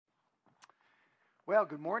Well,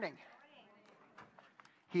 good morning.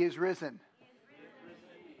 He is risen.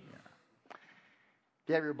 If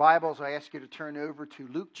you have your Bibles, I ask you to turn over to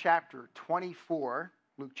Luke chapter 24.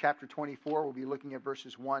 Luke chapter 24, we'll be looking at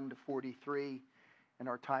verses 1 to 43 in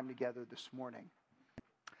our time together this morning.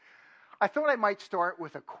 I thought I might start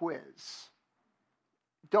with a quiz.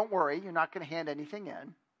 Don't worry, you're not going to hand anything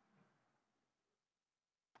in.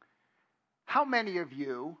 How many of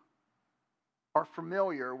you are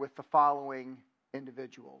familiar with the following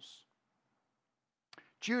individuals?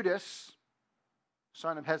 Judas,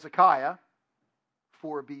 son of Hezekiah,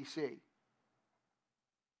 4 BC.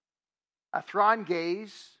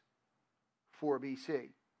 Athronges, 4 BC.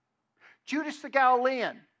 Judas the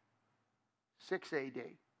Galilean, 6 AD.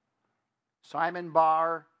 Simon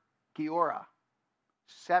Bar Giora,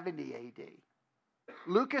 70 AD.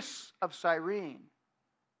 Lucas of Cyrene,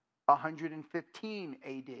 115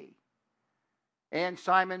 AD. And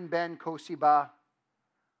Simon ben Kosiba,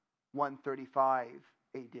 135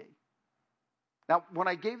 AD. Now, when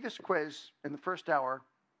I gave this quiz in the first hour,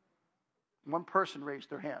 one person raised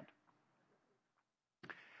their hand.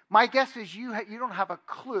 My guess is you don't have a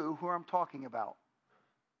clue who I'm talking about.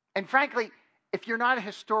 And frankly, if you're not a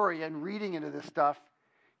historian reading into this stuff,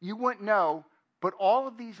 you wouldn't know, but all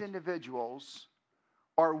of these individuals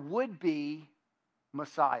are would-be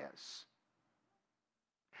messiahs.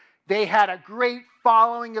 They had a great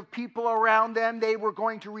following of people around them. They were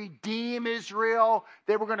going to redeem Israel.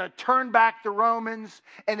 They were going to turn back the Romans.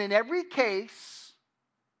 And in every case,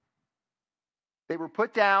 they were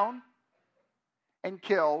put down and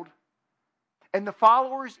killed. And the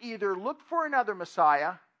followers either looked for another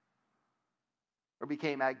Messiah or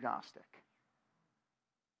became agnostic.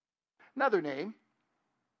 Another name.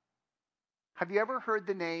 Have you ever heard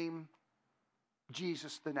the name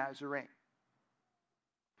Jesus the Nazarene?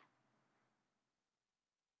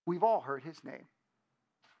 We've all heard his name.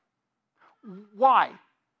 Why?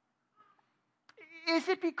 Is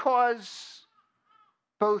it because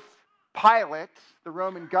both Pilate, the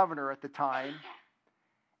Roman governor at the time,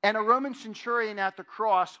 and a Roman centurion at the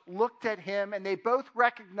cross looked at him and they both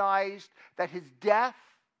recognized that his death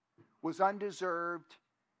was undeserved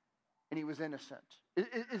and he was innocent?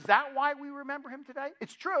 Is that why we remember him today?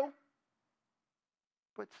 It's true.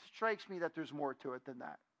 But it strikes me that there's more to it than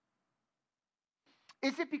that.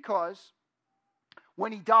 Is it because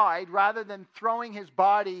when he died, rather than throwing his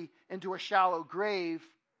body into a shallow grave,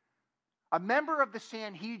 a member of the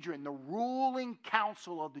Sanhedrin, the ruling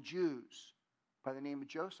council of the Jews, by the name of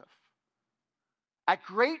Joseph, at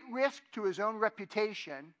great risk to his own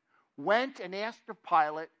reputation, went and asked of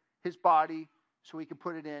Pilate his body so he could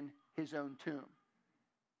put it in his own tomb?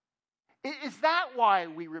 Is that why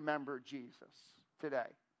we remember Jesus today?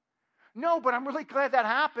 No, but I'm really glad that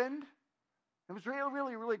happened. It was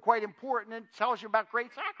really quite important and tells you about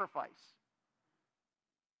great sacrifice.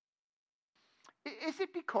 Is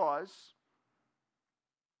it because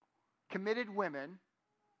committed women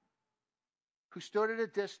who stood at a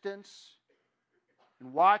distance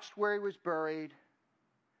and watched where he was buried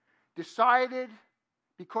decided,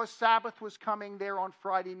 because Sabbath was coming there on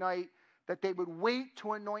Friday night, that they would wait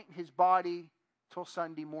to anoint his body till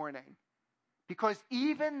Sunday morning? Because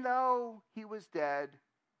even though he was dead,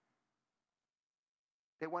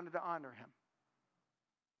 they wanted to honor him.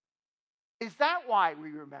 Is that why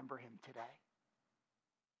we remember him today?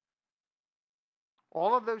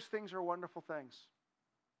 All of those things are wonderful things.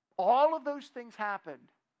 All of those things happened.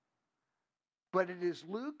 But it is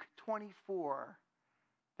Luke 24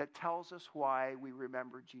 that tells us why we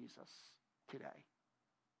remember Jesus today.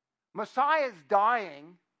 Messiah's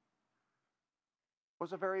dying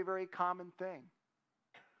was a very common thing.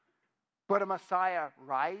 But a Messiah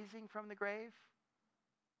rising from the grave?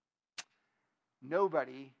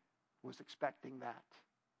 Nobody was expecting that.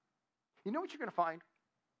 You know what you're going to find?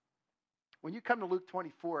 When you come to Luke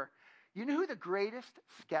 24, you know who the greatest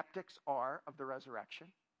skeptics are of the resurrection?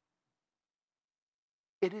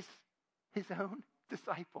 It is his own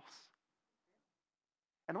disciples.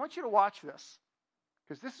 And I want you to watch this,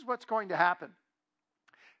 because this is what's going to happen.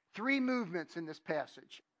 3 movements in this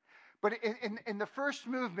passage. But in the first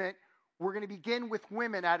movement, we're going to begin with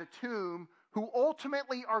women at a tomb who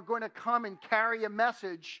ultimately are going to come and carry a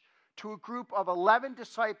message to a group of 11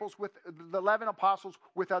 disciples, with the 11 apostles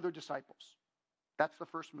with other disciples. That's the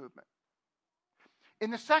first movement.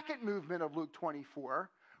 In the second movement of Luke 24,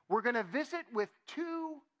 we're going to visit with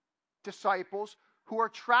 2 disciples who are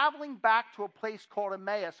traveling back to a place called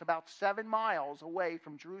Emmaus, about 7 miles away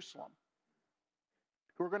from Jerusalem,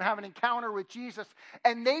 who are going to have an encounter with Jesus.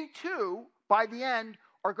 And they too, by the end,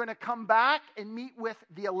 are going to come back and meet with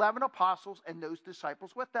the 11 apostles and those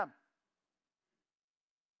disciples with them.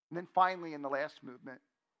 And then finally, in the last movement,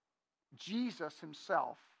 Jesus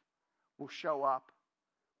himself will show up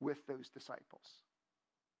with those disciples.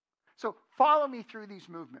 So follow me through these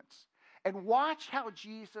movements and watch how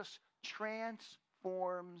Jesus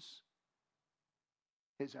transforms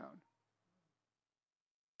his own.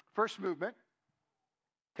 First movement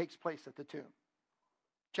takes place at the tomb.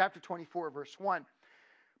 Chapter 24, verse 1.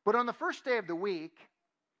 But on the first day of the week,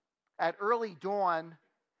 at early dawn,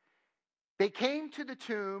 they came to the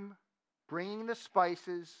tomb, bringing the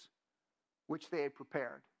spices which they had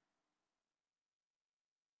prepared.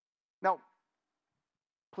 Now,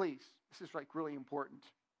 please, this is really important.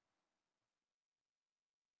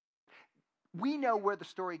 We know where the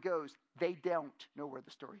story goes. They don't know where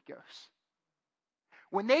the story goes.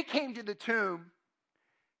 When they came to the tomb,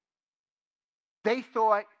 they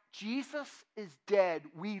thought, Jesus is dead.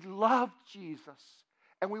 We love Jesus.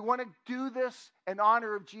 And we want to do this in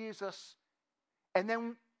honor of Jesus. And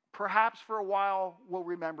then perhaps for a while we'll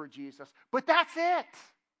remember Jesus. But that's it.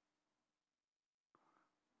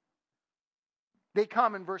 They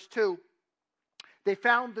come in verse 2. They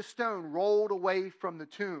found the stone rolled away from the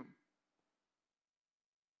tomb.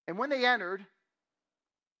 And when they entered,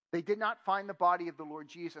 they did not find the body of the Lord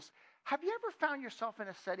Jesus. Have you ever found yourself in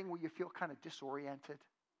a setting where you feel kind of disoriented?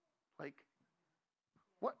 Like,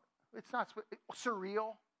 what? It's not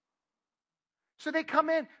surreal. So they come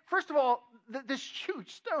in. First of all, this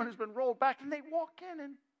huge stone has been rolled back, and they walk in,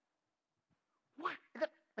 and what?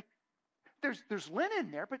 There's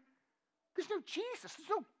linen there, but there's no Jesus. There's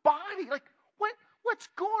no body. What's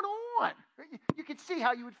going on? You can see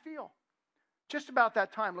how you would feel. Just about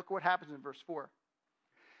that time, look what happens in verse 4.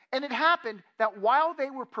 And it happened that while they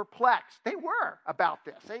were perplexed, they were about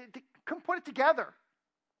this. They couldn't put it together.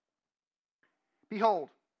 Behold,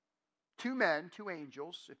 two men, two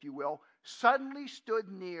angels, if you will, suddenly stood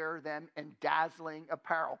near them in dazzling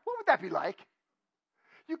apparel. What would that be like?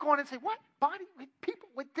 You go in and say, what? Body? People?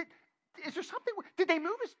 Is there something? Did they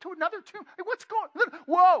move us to another tomb? What's going on?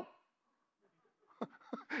 Whoa!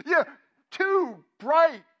 Yeah, two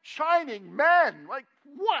bright, shining men. Like,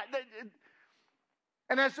 what?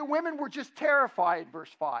 And as the women were just terrified,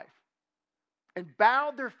 verse 5, and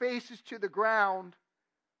bowed their faces to the ground,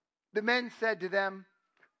 the men said to them,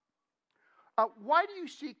 why do you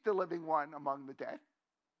seek the living one among the dead?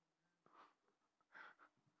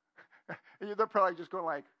 And they're probably just going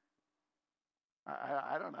like,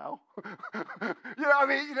 I don't know.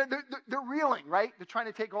 They're reeling, right? They're trying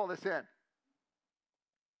to take all this in.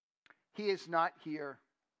 He is not here.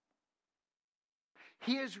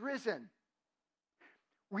 He is risen.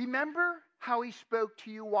 Remember how he spoke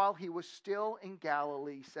to you while he was still in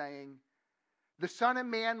Galilee, saying, the Son of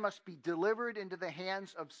Man must be delivered into the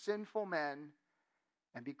hands of sinful men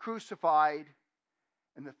and be crucified,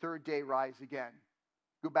 and the third day rise again.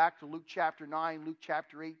 Go back to Luke chapter 9, Luke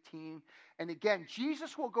chapter 18. And again,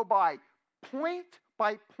 Jesus will go by point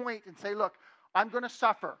and say, look, I'm going to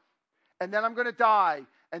suffer, and then I'm going to die,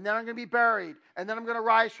 and then I'm going to be buried, and then I'm going to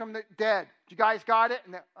rise from the dead. You guys got it?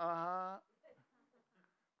 And then,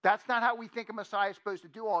 That's not how we think a Messiah is supposed to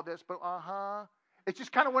do all this, but It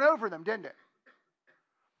just kind of went over them, didn't it?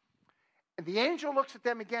 And the angel looks at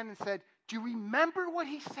them again and said, do you remember what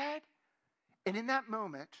he said? And in that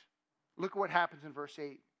moment, look at what happens in verse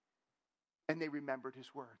 8. And they remembered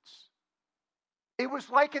his words. It was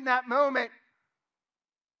like in that moment,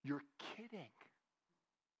 you're kidding.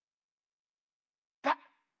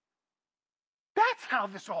 That's how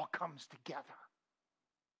this all comes together.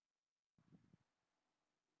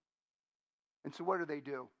 And so what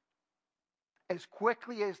do? As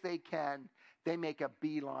quickly as they can, they make a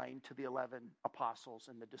beeline to the 11 apostles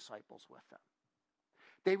and the disciples with them.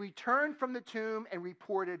 They returned from the tomb and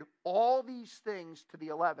reported all these things to the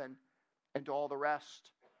 11 and to all the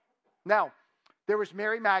rest. Now, there was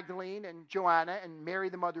Mary Magdalene and Joanna and Mary,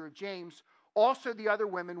 the mother of James. Also the other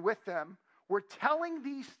women with them were telling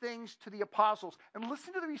these things to the apostles. And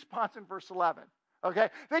listen to the response in verse 11. Okay?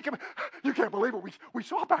 They come, you can't believe what we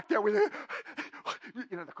saw back there. They're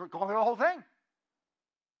calling it the whole thing.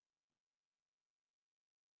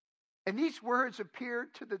 And these words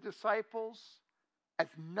appeared to the disciples as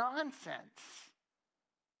nonsense,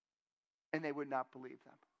 and they would not believe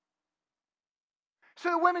them. So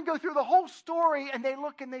the women go through the whole story, and they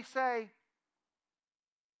look and they say,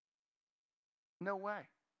 no way.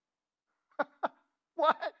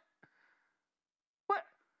 What?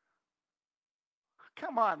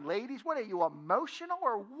 Come on, ladies. What are you, emotional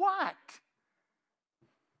or what?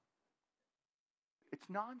 It's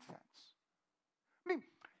nonsense. I mean,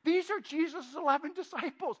 these are Jesus' 11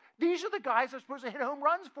 disciples. These are the guys that are supposed to hit home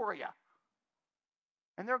runs for you.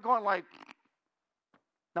 And they're going like,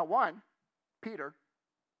 Now, one, Peter.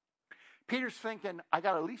 Peter's thinking, I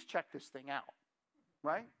got to at least check this thing out,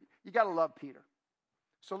 right? You got to love Peter.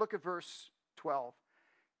 So look at verse 12.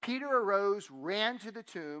 Peter arose, ran to the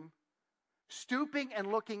tomb. Stooping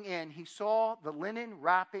and looking in, he saw the linen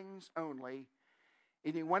wrappings only,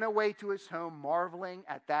 and he went away to his home, marveling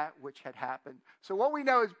at that which had happened. So what we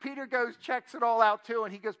know is Peter goes, checks it all out too,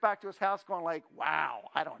 and he goes back to his house going like, wow,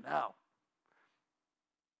 I don't know.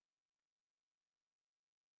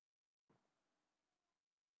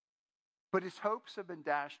 But his hopes have been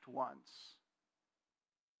dashed once.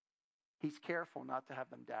 He's careful not to have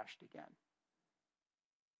them dashed again.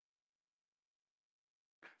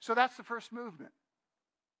 So that's the first movement.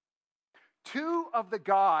 Two of the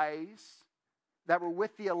guys that were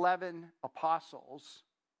with the 11 apostles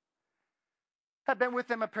had been with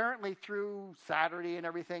them apparently through Saturday and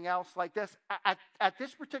everything else like this. At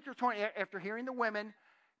this particular point, after hearing the women,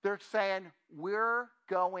 they're saying, we're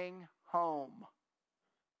going home.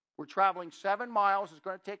 We're traveling 7 miles. It's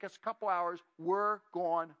going to take us a couple hours. We're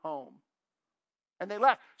going home. And they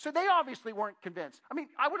left. So they obviously weren't convinced. I mean,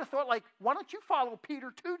 I would have thought, like, why don't you follow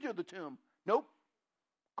Peter too to the tomb? Nope.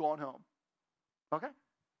 Going home. Okay?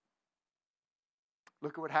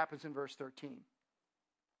 Look at what happens in verse 13.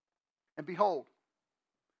 And behold,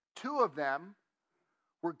 2 of them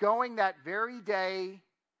were going that very day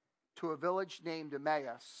to a village named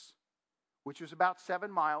Emmaus, which was about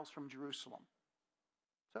 7 miles from Jerusalem.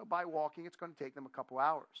 So by walking, it's going to take them a couple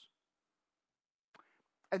hours.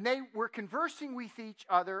 And they were conversing with each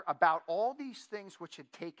other about all these things which had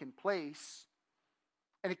taken place.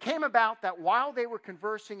 And it came about that while they were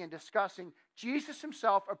conversing and discussing, Jesus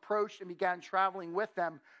himself approached and began traveling with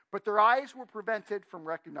them, but their eyes were prevented from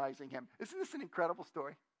recognizing him. Isn't this an incredible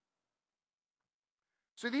story?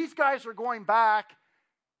 So these guys are going back,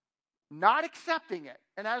 not accepting it.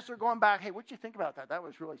 And as they're going back, hey, what'd you think about that? That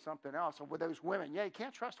was really something else. And with those women, yeah, you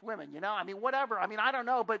can't trust women, you know? I mean, whatever. I mean, I don't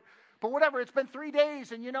know, but whatever. It's been 3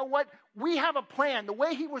 days, and you know what? We have a plan. The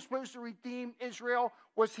way he was supposed to redeem Israel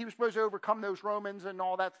was he was supposed to overcome those Romans and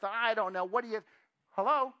all that stuff. I don't know. What do you...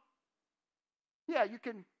 Hello? Yeah, you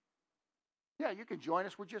can join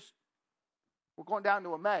us. We're going down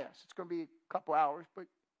to Emmaus. It's going to be a couple hours, but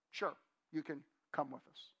sure, you can come with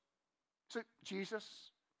us. So Jesus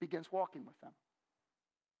begins walking with them.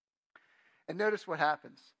 And notice what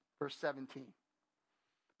happens, verse 17.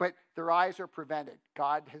 But their eyes are prevented.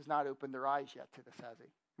 God has not opened their eyes yet to this, has he?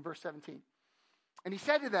 In verse 17. And he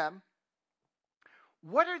said to them,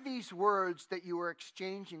 what are these words that you are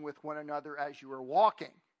exchanging with one another as you are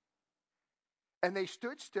walking? And they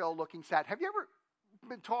stood still looking sad. Have you ever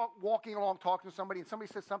been walking along talking to somebody and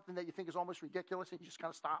somebody says something that you think is almost ridiculous and you just kind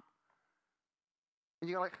of stop? And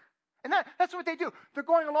you're like, and that's what they do. They're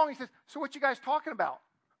going along. He says, so what you guys talking about?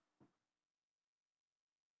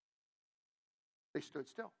 They stood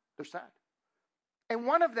still. They're sad. And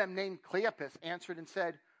one of them, named Cleopas, answered and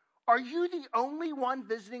said, are you the only one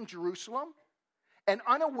visiting Jerusalem and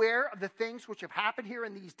unaware of the things which have happened here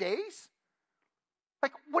in these days?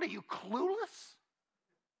 Like, what are you, clueless?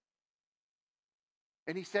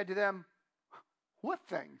 And he said to them, what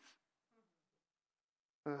things?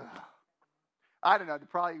 Ugh. I don't know. They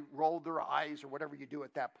probably rolled their eyes or whatever you do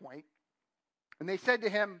at that point. And they said to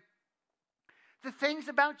him, the things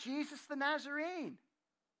about Jesus the Nazarene,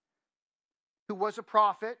 who was a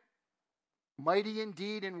prophet, mighty in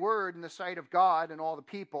deed and word in the sight of God and all the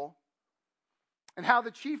people, and how the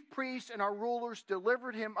chief priests and our rulers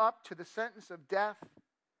delivered him up to the sentence of death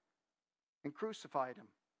and crucified him.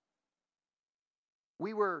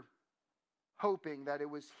 We were hoping that it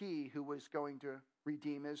was he who was going to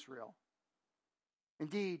redeem Israel.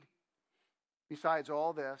 Indeed, besides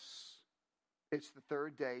all this, it's the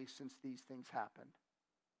 3rd day since these things happened.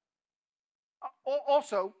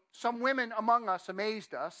 Also, some women among us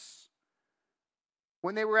amazed us.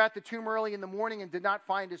 When they were at the tomb early in the morning and did not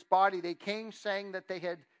find his body, they came saying that they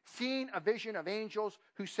had seen a vision of angels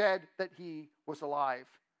who said that he was alive.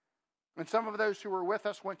 And some of those who were with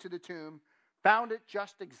us went to the tomb, found it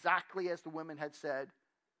just exactly as the women had said,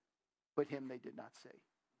 but him they did not see.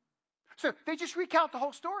 So they just recount the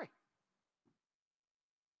whole story.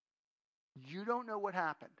 You don't know what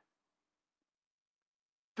happened.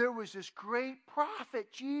 There was this great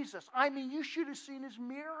prophet, Jesus. I mean, you should have seen his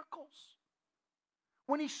miracles.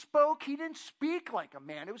 When he spoke, he didn't speak like a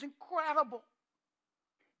man. It was incredible.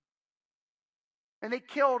 And they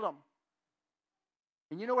killed him.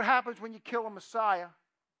 And you know what happens when you kill a Messiah?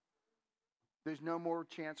 There's no more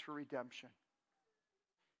chance for redemption.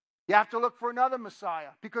 You have to look for another Messiah,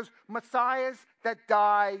 because Messiahs that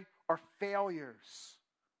die are failures.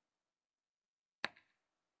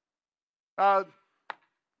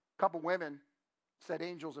 couple women said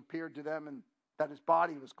angels appeared to them and that his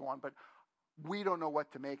body was gone, but we don't know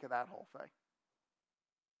what to make of that whole thing.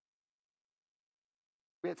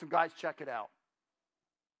 We had some guys check it out.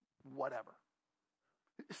 Whatever.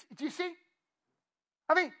 Do you see?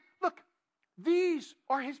 I mean, look, these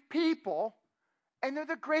are his people, and they're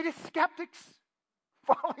the greatest skeptics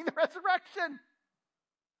following the resurrection.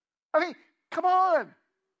 I mean, come on.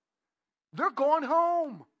 They're going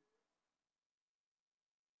home.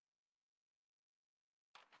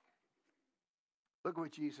 Look at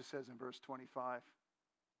what Jesus says in verse 25.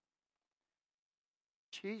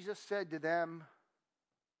 Jesus said to them,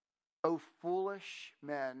 O foolish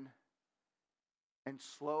men, and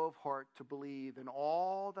slow of heart to believe in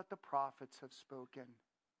all that the prophets have spoken.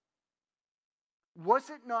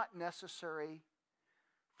 Was it not necessary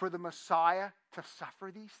for the Messiah to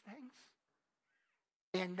suffer these things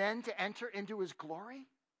and then to enter into his glory?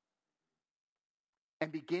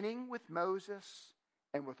 And beginning with Moses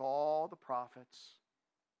and with all the prophets,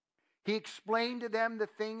 he explained to them the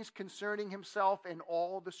things concerning himself in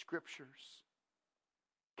all the scriptures.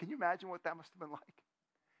 Can you imagine what that must have been like?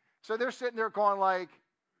 So they're sitting there going like,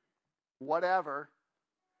 whatever.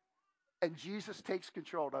 And Jesus takes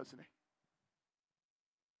control, doesn't he?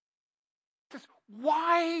 He says,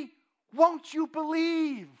 why won't you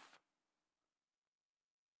believe?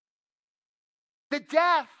 The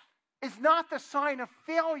death is not the sign of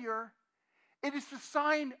failure. It is the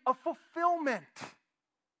sign of fulfillment.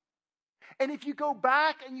 And if you go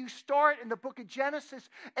back and you start in the book of Genesis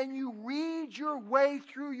and you read your way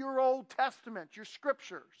through your Old Testament, your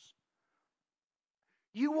scriptures,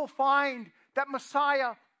 you will find that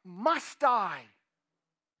Messiah must die.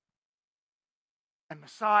 And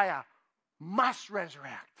Messiah must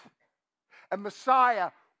resurrect. And Messiah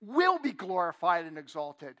will be glorified and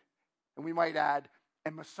exalted. And we might add,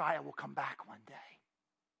 and Messiah will come back one day.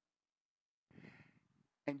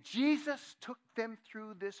 And Jesus took them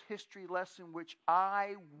through this history lesson, which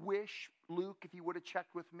I wish, Luke, if you would have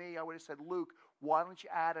checked with me, I would have said, Luke, why don't you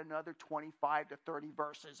add another 25 to 30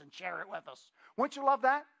 verses and share it with us? Wouldn't you love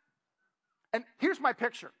that? And here's my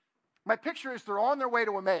picture. My picture is they're on their way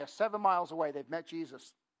to Emmaus, 7 miles away. They've met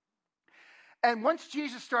Jesus. And once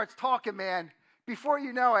Jesus starts talking, man, before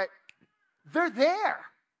you know it, they're there.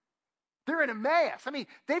 They're in Emmaus. I mean,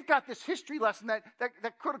 they've got this history lesson that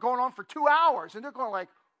could have gone on for 2 hours. And they're going like,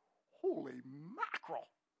 holy mackerel.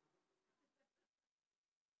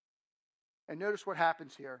 And notice what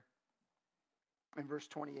happens here in verse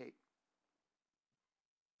 28.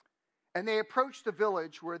 And they approached the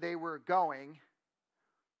village where they were going,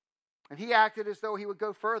 and he acted as though he would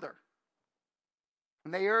go further.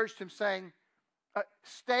 And they urged him, saying,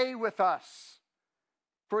 stay with us,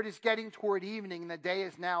 for it is getting toward evening, and the day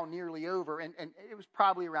is now nearly over. And it was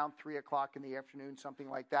probably around 3 o'clock in the afternoon, something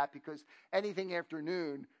like that, because anything after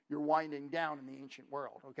noon, you're winding down in the ancient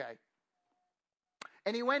world, okay?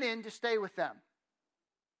 And he went in to stay with them.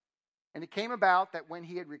 And it came about that when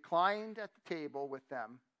he had reclined at the table with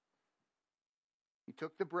them, he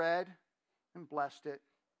took the bread and blessed it,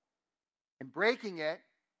 and breaking it,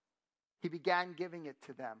 he began giving it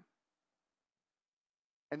to them.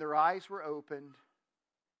 And their eyes were opened,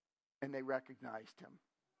 and they recognized him.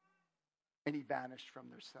 And he vanished from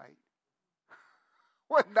their sight.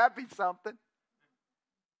 Wouldn't that be something?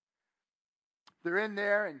 They're in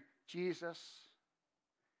there, and Jesus,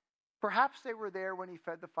 perhaps they were there when he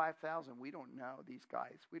fed the 5,000. We don't know, these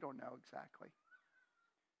guys. We don't know exactly.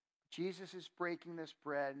 Jesus is breaking this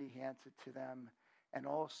bread, and he hands it to them. And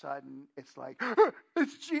all of a sudden, it's like,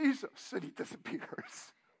 it's Jesus. And he disappears.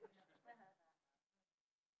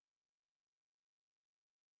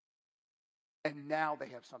 And now they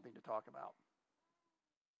have something to talk about.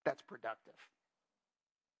 That's productive.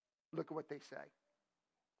 Look at what they say.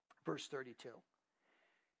 Verse 32.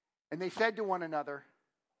 And they said to one another,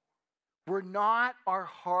 were not our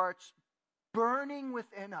hearts burning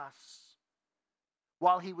within us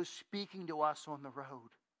while he was speaking to us on the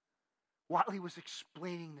road? While he was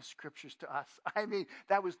explaining the scriptures to us? I mean,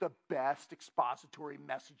 that was the best expository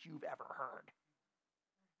message you've ever heard.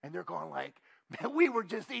 And they're going like, man, we were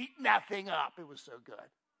just eating that thing up. It was so good.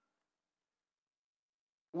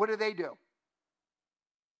 What do?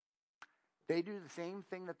 They do the same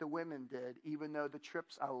thing that the women did, even though the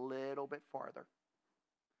trip's a little bit farther.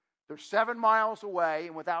 They're 7 miles away,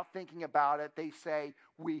 and without thinking about it, they say,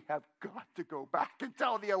 we have got to go back and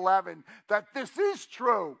tell the 11 that this is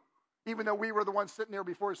true, even though we were the ones sitting there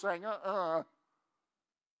before saying,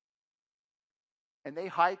 And they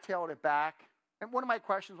hightailed it back. And one of my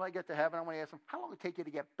questions when I get to heaven, I want to ask them, how long will it take you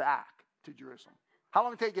to get back to Jerusalem? How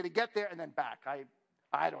long will it take you to get there and then back?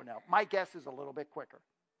 I don't know. My guess is a little bit quicker.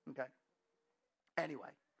 Okay. Anyway,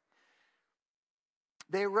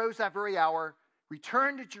 they arose that very hour,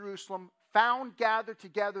 returned to Jerusalem, found gathered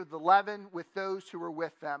together the 11 with those who were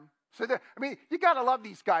with them. So, you got to love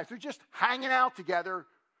these guys. They're just hanging out together.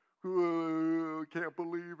 Can't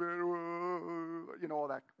believe it. All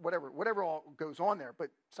that, whatever all goes on there, but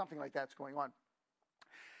something like that's going on.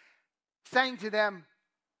 Saying to them,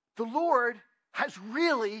 the Lord has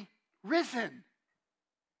really risen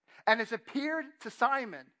and has appeared to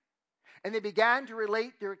Simon. And they began to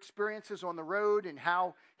relate their experiences on the road and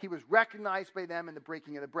how he was recognized by them in the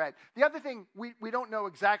breaking of the bread. The other thing, we don't know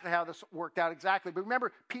exactly how this worked out exactly, but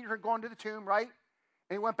remember, Peter had gone to the tomb, right?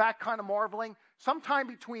 And he went back kind of marveling. Sometime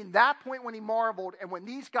between that point when he marveled and when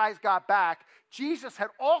these guys got back, Jesus had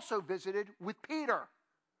also visited with Peter.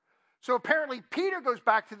 So apparently Peter goes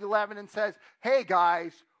back to the 11 and says, hey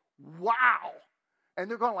guys, wow. And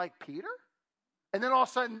they're going like, Peter? And then all of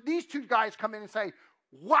a sudden these two guys come in and say,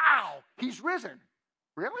 wow, he's risen.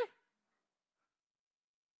 Really?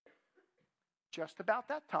 Just about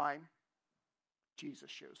that time, Jesus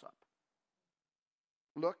shows up.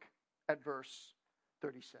 Look at verse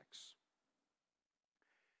 36.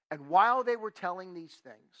 And while they were telling these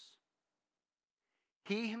things,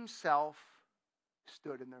 he himself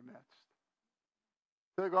stood in their midst.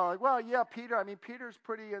 They're going like, well, yeah, Peter. Peter's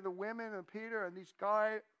pretty, the women and Peter and these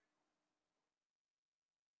guys.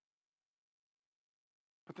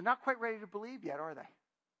 But they're not quite ready to believe yet, are they?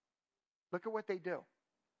 Look at what they do.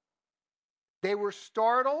 They were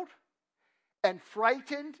startled and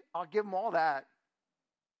frightened. I'll give them all that.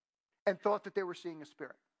 And thought that they were seeing a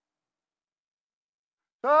spirit.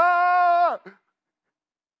 Ah!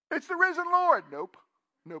 It's the risen Lord. Nope.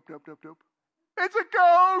 It's a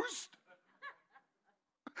ghost.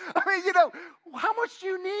 How much do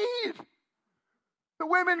you need? The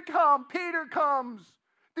women come. Peter comes.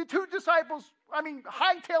 The two disciples,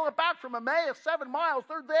 hightail it back from Emmaus, 7 miles.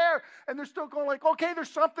 They're there, and they're still going like, okay, there's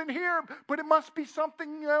something here, but it must be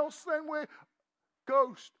something else than with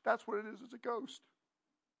ghost. That's what it is. It's a ghost.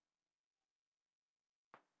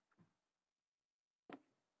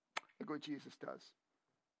 Look what Jesus does.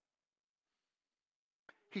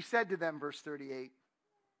 He said to them, verse 38,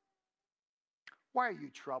 why are you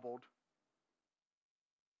troubled?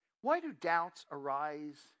 Why do doubts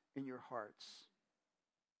arise in your hearts?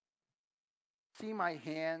 See my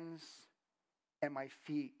hands and my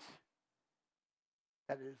feet,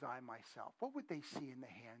 that it is I myself. What would they see in the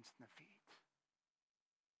hands and the feet?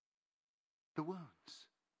 The wounds.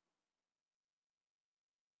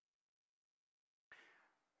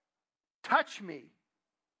 Touch me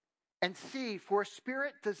and see, for a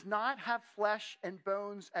spirit does not have flesh and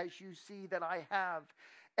bones as you see that I have.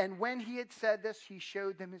 And when he had said this, he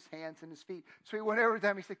showed them his hands and his feet. So he went over to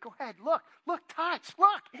them. He said, go ahead, look, touch,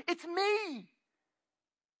 look, it's me.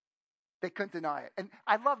 They couldn't deny it. And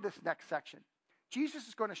I love this next section. Jesus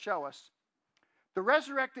is going to show us the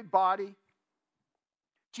resurrected body.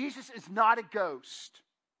 Jesus is not a ghost.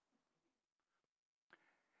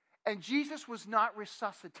 And Jesus was not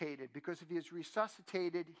resuscitated, because if he is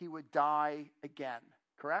resuscitated, he would die again.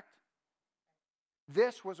 Correct?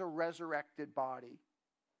 This was a resurrected body.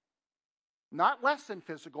 Not less than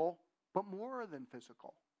physical, but more than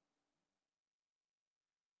physical.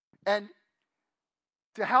 And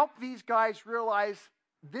to help these guys realize,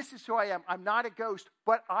 this is who I am. I'm not a ghost,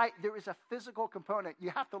 but there is a physical component.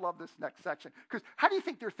 You have to love this next section. Because how do you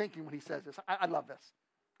think they're thinking when he says this? I love this.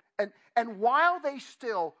 And while they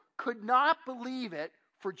still could not believe it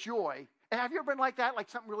for joy. And have you ever been like that? Like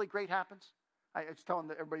something really great happens? I was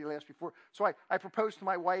telling everybody last before. So I proposed to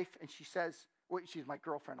my wife, and she says, well, she's my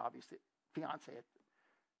girlfriend, obviously, fiance.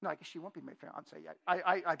 No, I guess she won't be my fiance yet.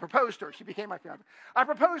 I proposed to her. She became my fiance. I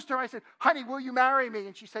proposed to her. I said, honey, will you marry me?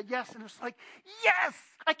 And she said, yes. And it was like, yes!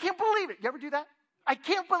 I can't believe it. You ever do that? I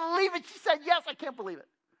can't believe it. She said, yes, I can't believe it.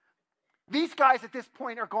 These guys at this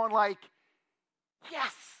point are going like,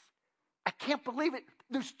 yes! I can't believe it.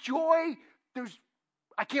 There's joy. But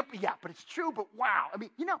it's true, but wow.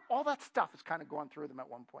 All that stuff is kind of going through them at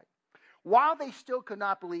one point. While they still could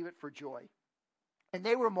not believe it for joy, and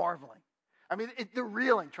they were marveling. They're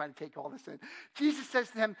reeling trying to take all this in. Jesus says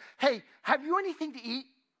to them, hey, have you anything to eat?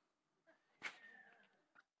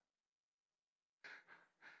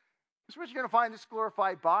 This is what you're going to find this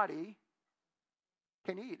glorified body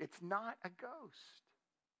can eat. It's not a ghost.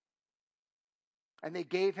 And they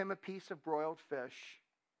gave him a piece of broiled fish,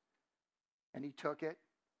 and he took it,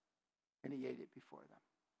 and he ate it before them.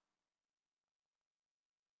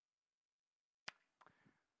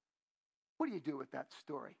 What do you do with that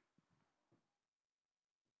story?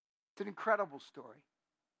 It's an incredible story.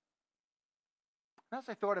 And as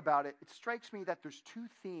I thought about it, it strikes me that there's two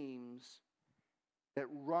themes that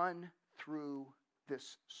run through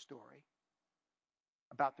this story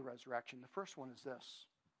about the resurrection. The first one is this: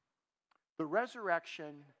 the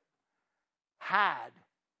resurrection had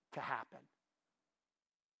to happen.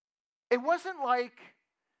 It wasn't like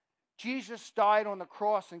Jesus died on the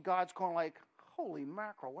cross and God's going like, holy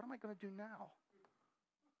mackerel, what am I going to do now?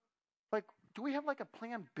 Like, do we have like a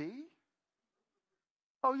plan B?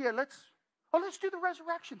 Oh yeah, let's do the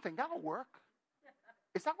resurrection thing. That'll work.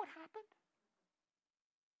 Is that what happened?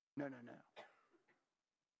 No.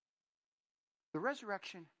 The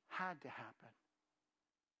resurrection had to happen.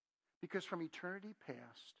 Because from eternity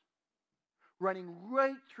past, running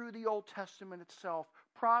right through the Old Testament itself,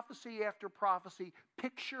 prophecy after prophecy,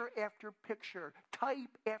 picture after picture,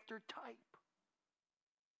 type after type,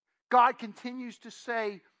 God continues to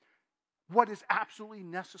say, what is absolutely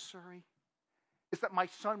necessary is that my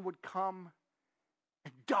Son would come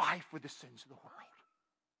and die for the sins of the world.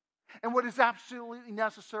 And what is absolutely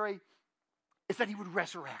necessary is that he would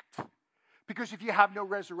resurrect. Because if you have no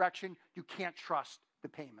resurrection, you can't trust the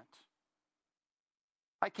payment.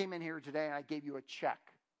 I came in here today and I gave you a check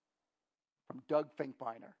from Doug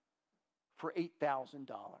Finkbeiner for $8,000.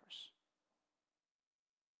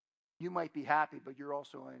 You might be happy, but you're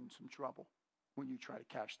also in some trouble when you try to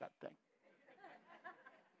cash that thing.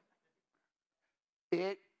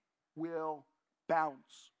 It will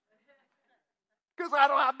bounce. Because I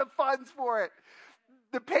don't have the funds for it.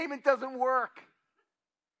 The payment doesn't work.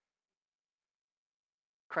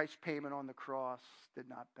 Christ's payment on the cross did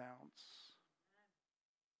not bounce.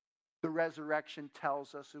 The resurrection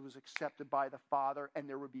tells us it was accepted by the Father and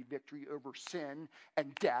there would be victory over sin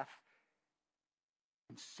and death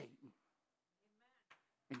and Satan.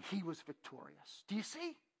 And he was victorious. Do you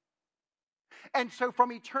see? And so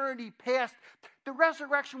from eternity past, the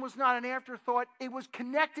resurrection was not an afterthought. It was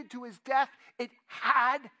connected to his death. It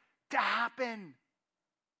had to happen.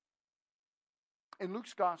 In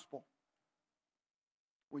Luke's gospel,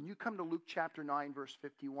 when you come to Luke chapter 9, verse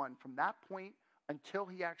 51, from that point until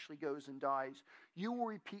he actually goes and dies, you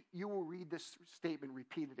will read this statement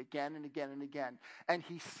repeated again and again and again. And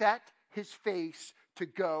he set his face to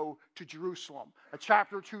go to Jerusalem. A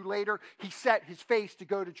chapter or two later, he set his face to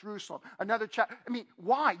go to Jerusalem. Another chapter.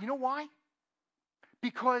 Why? You know why?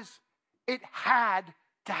 Because it had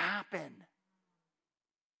to happen.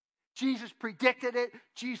 Jesus predicted it.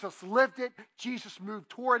 Jesus lived it. Jesus moved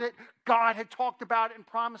toward it. God had talked about it and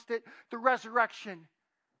promised it. The resurrection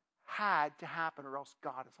had to happen, or else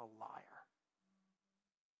God is a liar.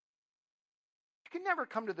 You can never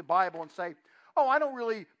come to the Bible and say, oh, I don't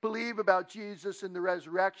really believe about Jesus and the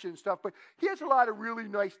resurrection and stuff, but he has a lot of really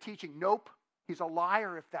nice teaching. Nope. He's a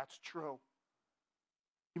liar if that's true.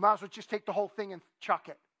 You might as well just take the whole thing and chuck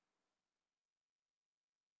it.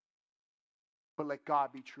 But let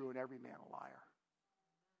God be true and every man a liar.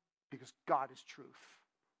 Because God is truth.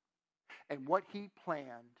 And what he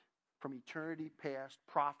planned from eternity past,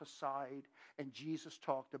 prophesied, and Jesus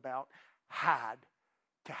talked about had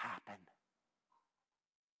to happen.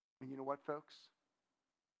 And you know what, folks?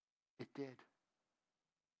 It did.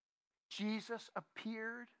 Jesus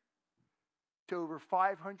appeared to over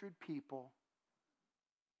 500 people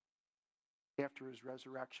after his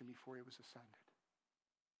resurrection before he was ascended.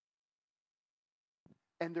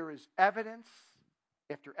 And there is evidence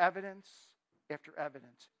after evidence after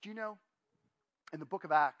evidence. Do you know, in the book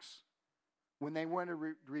of Acts, when they went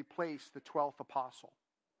to replace the 12th apostle,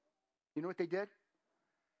 you know what they did?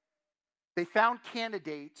 They found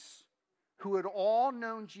candidates who had all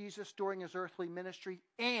known Jesus during his earthly ministry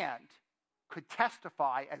and could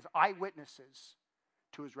testify as eyewitnesses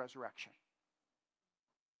to his resurrection.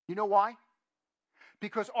 You know why?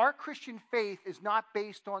 Because our Christian faith is not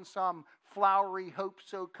based on some flowery, hope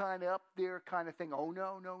so kind of up there kind of thing. Oh,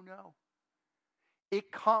 no.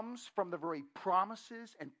 It comes from the very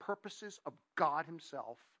promises and purposes of God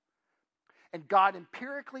himself. And God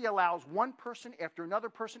empirically allows one person after another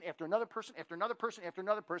person after another person after another person after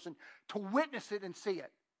another person to witness it and see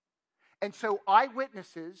it. And so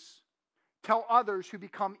eyewitnesses tell others who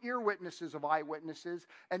become ear witnesses of eyewitnesses,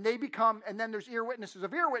 and then there's ear witnesses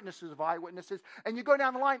of eyewitnesses, and you go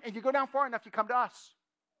down the line, and you go down far enough, you come to us.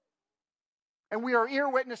 And we are ear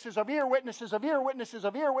witnesses of ear witnesses of ear witnesses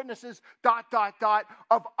of ear witnesses, ...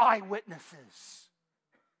 of eyewitnesses.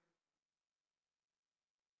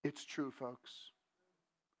 It's true, folks.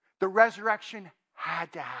 The resurrection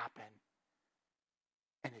had to happen.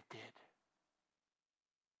 And it did.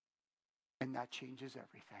 And that changes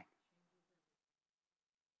everything.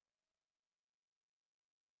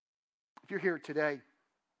 If you're here today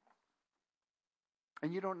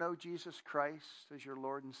and you don't know Jesus Christ as your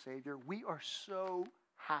Lord and Savior, we are so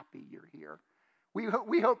happy you're here. We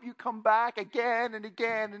hope you come back again and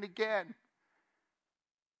again and again.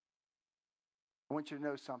 I want you to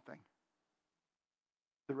know something.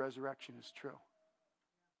 The resurrection is true.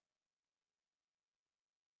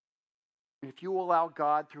 And if you allow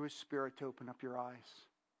God through His Spirit to open up your eyes,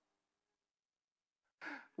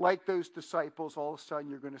 like those disciples, all of a sudden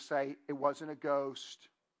you're going to say, it wasn't a ghost.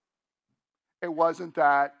 It wasn't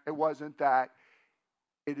that. It wasn't that.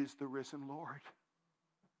 It is the risen Lord.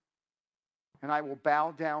 And I will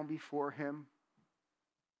bow down before Him.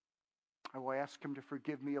 I will ask Him to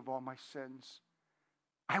forgive me of all my sins.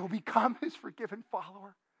 I will become His forgiven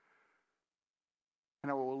follower.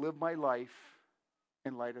 And I will live my life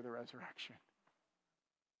in light of the resurrection.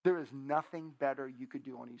 There is nothing better you could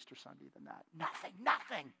do on Easter Sunday than that.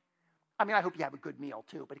 Nothing. I mean, I hope you have a good meal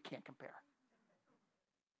too, but it can't compare.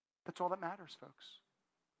 That's all that matters, folks.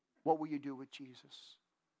 What will you do with Jesus?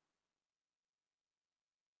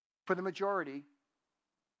 For the majority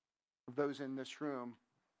of those in this room,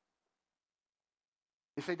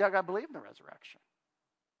 they say, Doug, I believe in the resurrection.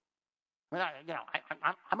 I mean,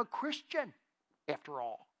 I'm a Christian after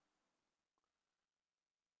all.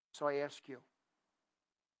 So I ask you,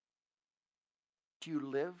 do you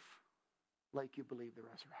live like you believe the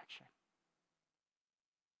resurrection?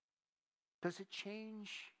 Does it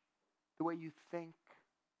change the way you think?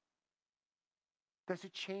 Does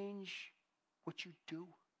it change what you do?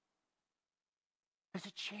 Does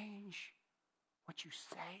it change what you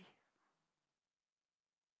say?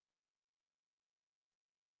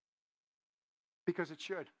 Because it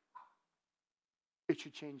should. It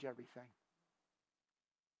should change everything.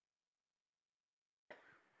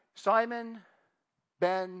 Simon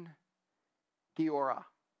ben Giora.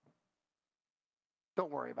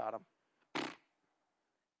 Don't worry about him.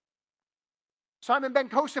 Simon ben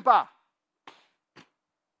Koseba.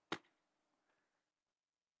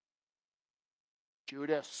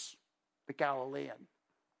 Judas, the Galilean.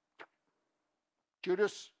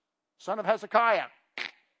 Judas, son of Hezekiah.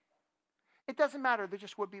 It doesn't matter. They're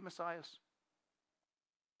just would-be messiahs.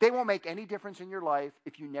 They won't make any difference in your life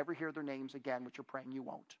if you never hear their names again, which you're praying you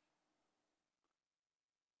won't.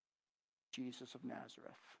 Jesus of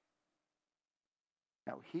Nazareth.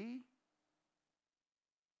 Now He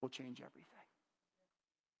will change everything.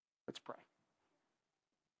 Let's pray.